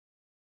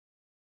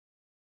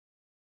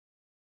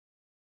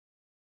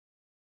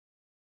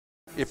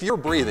If you're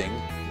breathing,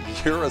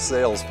 you're a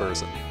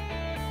salesperson.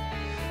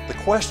 The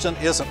question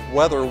isn't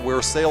whether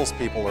we're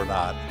salespeople or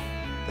not.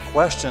 The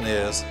question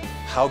is,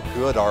 how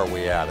good are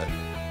we at it?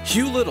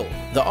 Hugh Little,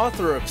 the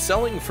author of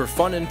Selling for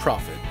Fun and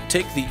Profit,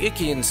 Take the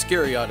Icky and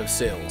Scary Out of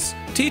Sales,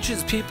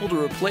 teaches people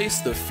to replace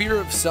the fear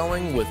of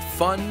selling with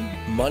fun,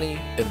 money,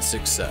 and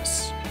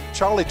success.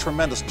 Charlie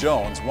Tremendous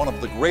Jones, one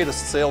of the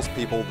greatest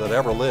salespeople that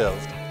ever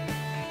lived,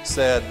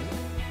 said,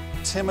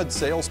 "Timid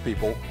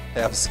salespeople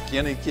have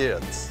skinny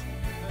kids."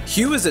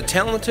 Hugh is a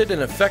talented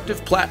and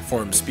effective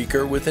platform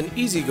speaker with an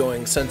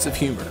easygoing sense of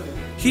humor.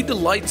 He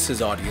delights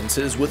his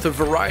audiences with a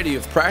variety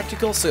of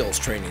practical sales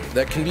training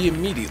that can be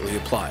immediately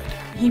applied.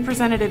 He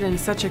presented it in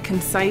such a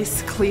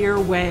concise, clear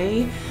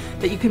way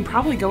that you can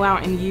probably go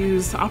out and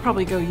use. I'll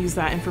probably go use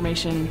that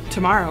information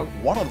tomorrow.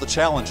 One of the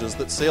challenges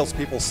that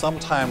salespeople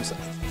sometimes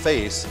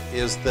face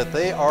is that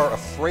they are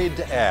afraid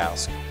to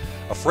ask.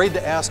 Afraid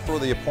to ask for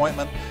the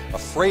appointment,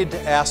 afraid to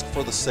ask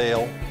for the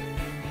sale.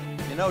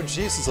 You know,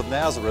 Jesus of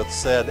Nazareth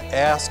said,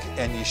 "Ask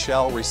and ye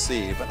shall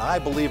receive," and I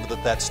believe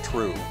that that's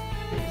true.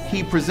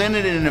 He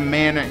presented it in a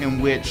manner in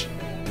which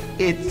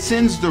it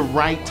sends the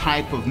right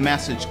type of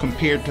message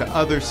compared to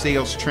other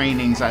sales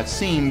trainings I've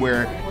seen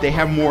where they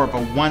have more of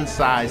a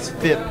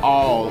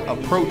one-size-fit-all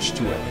approach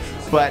to it.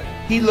 But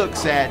he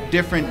looks at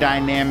different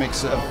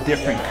dynamics of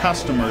different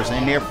customers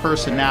and their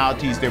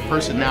personalities, their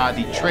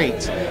personality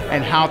traits,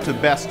 and how to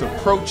best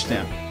approach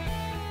them.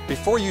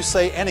 Before you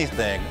say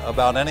anything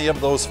about any of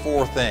those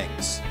four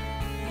things,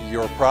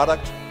 your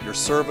product, your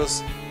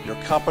service, your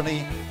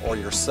company, or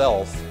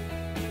yourself,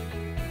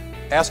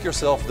 ask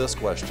yourself this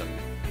question: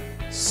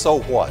 so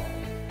what?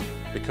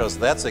 Because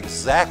that's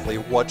exactly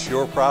what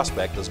your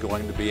prospect is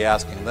going to be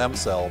asking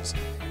themselves,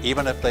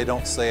 even if they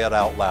don't say it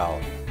out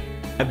loud.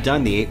 I've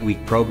done the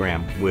 8-week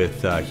program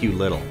with Hugh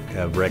Little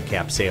of Red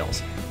Cap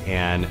Sales,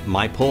 and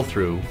my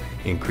pull-through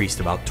increased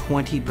about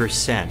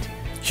 20%.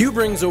 Hugh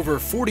brings over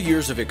 40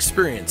 years of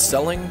experience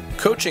selling,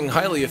 coaching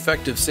highly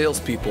effective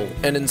salespeople,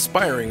 and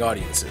inspiring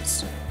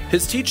audiences.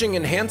 His teaching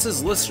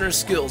enhances listeners'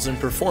 skills and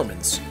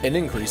performance and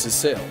increases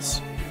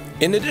sales.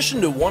 In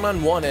addition to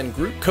one-on-one and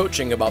group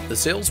coaching about the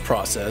sales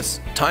process,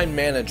 time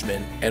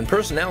management, and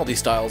personality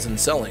styles in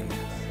selling,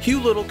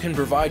 Hugh Little can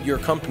provide your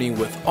company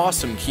with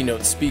awesome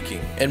keynote speaking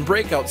and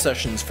breakout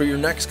sessions for your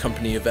next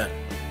company event.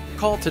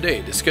 Call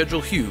today to schedule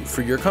Hugh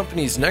for your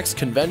company's next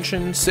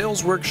convention,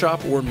 sales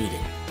workshop, or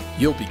meeting.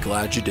 You'll be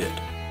glad you did.